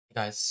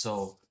Guys,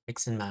 so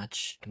mix and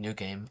match, new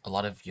game. A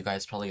lot of you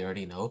guys probably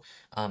already know.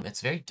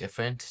 It's very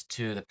different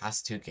to the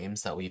past two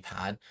games that we've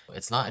had.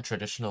 It's not a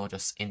traditional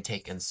just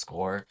intake and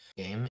score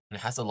game.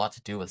 It has a lot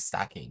to do with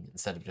stacking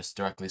instead of just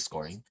directly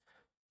scoring.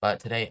 But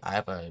today I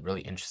have a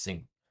really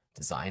interesting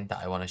design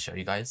that I want to show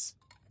you guys.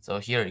 So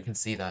here you can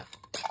see that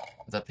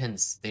the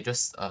pins, they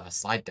just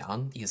slide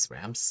down these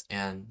ramps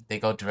and they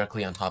go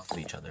directly on top of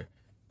each other.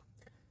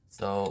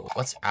 So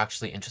what's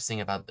actually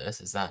interesting about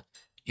this is that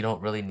you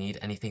don't really need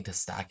anything to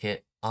stack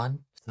it on.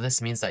 So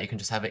this means that you can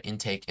just have an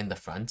intake in the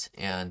front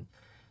and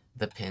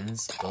the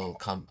pins will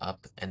come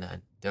up and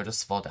then they'll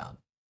just fall down.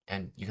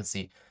 And you can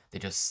see they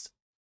just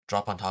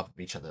drop on top of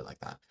each other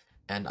like that.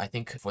 And I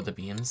think for the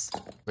beams,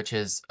 which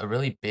is a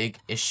really big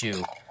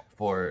issue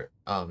for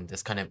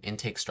this kind of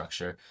intake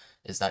structure,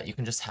 is that you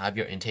can just have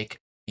your intake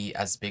be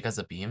as big as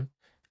a beam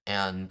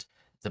and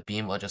the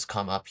beam will just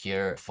come up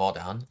here, fall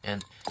down,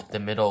 and the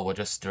middle will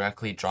just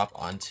directly drop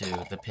onto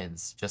the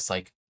pins, just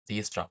like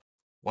these drop.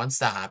 Once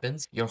that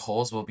happens, your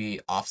holes will be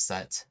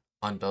offset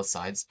on both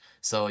sides.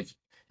 So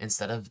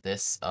instead of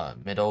this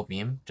middle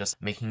beam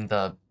just making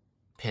the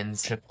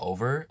pins trip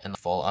over and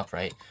fall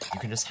upright, you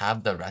can just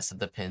have the rest of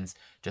the pins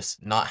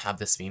just not have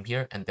this beam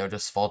here and they'll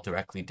just fall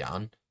directly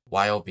down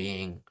while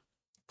being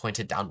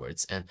pointed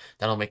downwards, and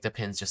that'll make the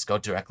pins just go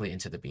directly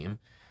into the beam.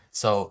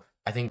 So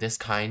I think this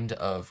kind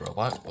of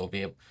robot will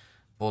be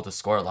able to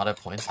score a lot of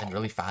points and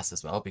really fast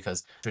as well,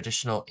 because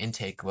traditional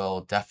intake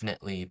will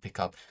definitely pick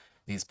up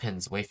these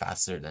pins way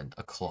faster than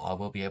a claw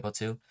will be able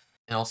to.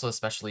 And also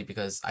especially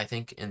because I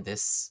think in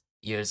this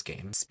year's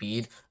game,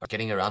 speed or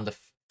getting around the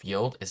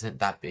field isn't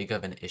that big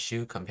of an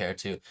issue compared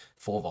to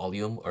full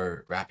volume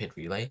or rapid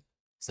relay.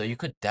 So you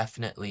could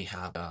definitely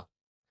have a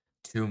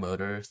two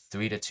motor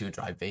 3 to 2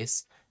 drive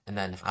base and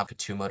then have a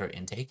two motor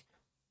intake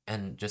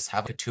and just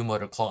have a two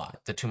motor claw.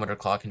 The two motor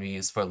claw can be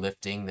used for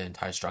lifting the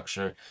entire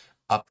structure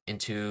up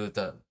into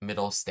the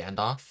middle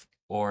standoff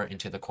or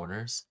into the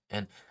corners.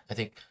 And I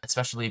think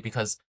especially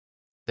because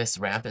this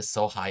ramp is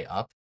so high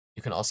up,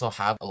 you can also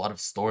have a lot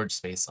of storage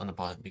space on the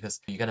bottom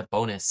because you get a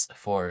bonus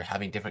for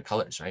having different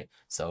colors, right?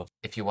 So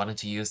if you wanted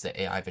to use the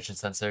AI vision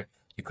sensor,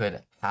 you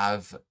could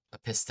have a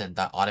piston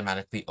that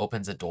automatically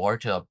opens a door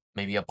to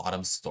maybe a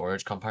bottom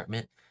storage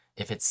compartment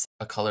if it's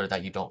a color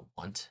that you don't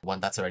want, one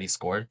that's already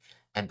scored,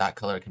 and that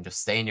color can just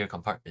stay in your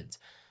compartment.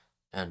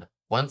 And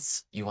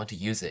once you want to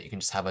use it, you can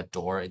just have a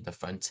door in the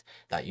front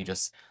that you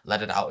just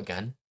let it out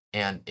again,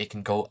 and it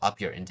can go up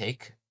your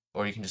intake,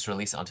 or you can just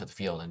release it onto the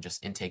field and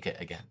just intake it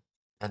again.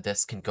 And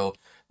this can go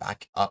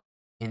back up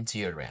into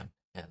your RAM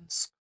and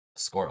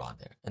score on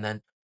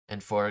there.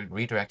 And for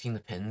redirecting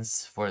the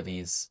pins for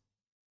the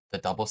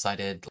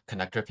double-sided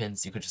connector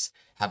pins, you could just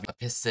have a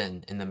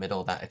piston in the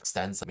middle that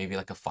extends maybe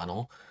like a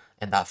funnel,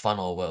 and that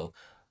funnel will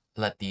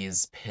let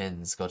these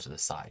pins go to the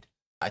side.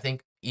 I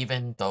think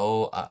even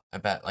though I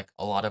bet like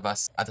a lot of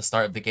us at the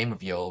start of the game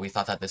reveal, we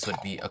thought that this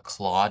would be a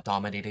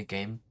claw-dominated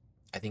game.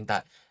 I think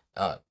that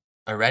uh,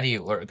 already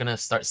we're gonna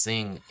start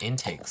seeing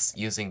intakes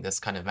using this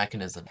kind of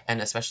mechanism,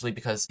 and especially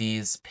because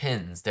these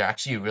pins, they're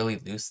actually really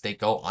loose. They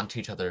go onto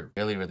each other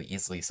really, really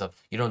easily, so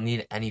you don't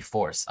need any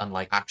force,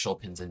 unlike actual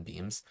pins and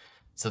beams.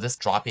 So this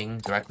dropping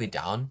directly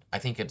down, I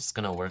think it's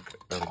gonna work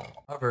really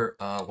well. However,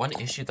 one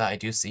issue that I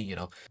do see,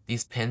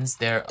 these pins,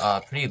 they're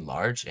pretty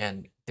large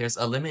and there's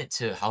a limit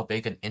to how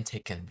big an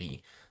intake can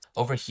be.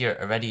 Over here,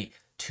 already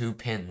two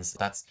pins.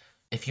 That's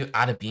if you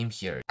add a beam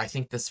here, I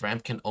think this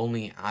ramp can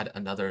only add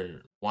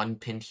another one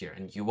pin here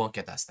and you won't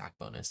get that stack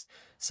bonus.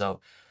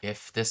 So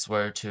if this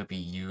were to be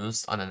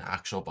used on an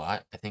actual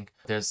bot, I think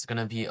there's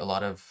gonna be a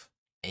lot of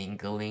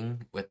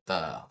angling with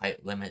the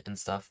height limit and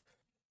stuff.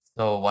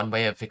 So one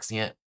way of fixing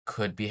it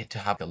could be to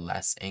have a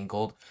less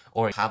angled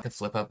or have the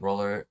flip up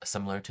roller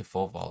similar to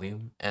full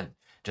volume and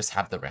just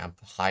have the ramp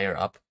higher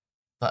up.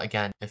 But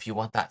again, if you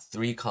want that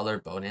three color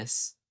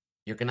bonus,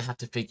 you're gonna have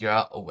to figure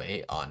out a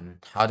way on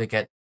how to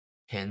get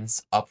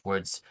pins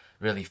upwards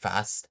really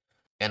fast.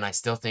 And I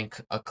still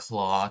think a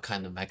claw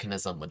kind of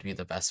mechanism would be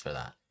the best for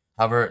that.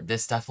 However,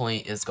 this definitely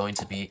is going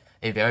to be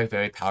a very,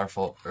 very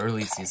powerful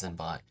early season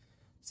bot.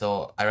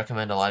 So I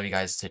recommend a lot of you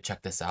guys to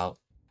check this out.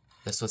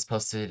 This was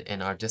posted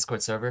in our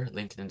Discord server,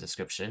 linked in the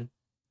description.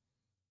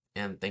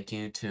 And thank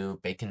you to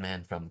Bacon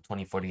Man from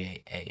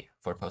 2048A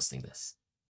for posting this.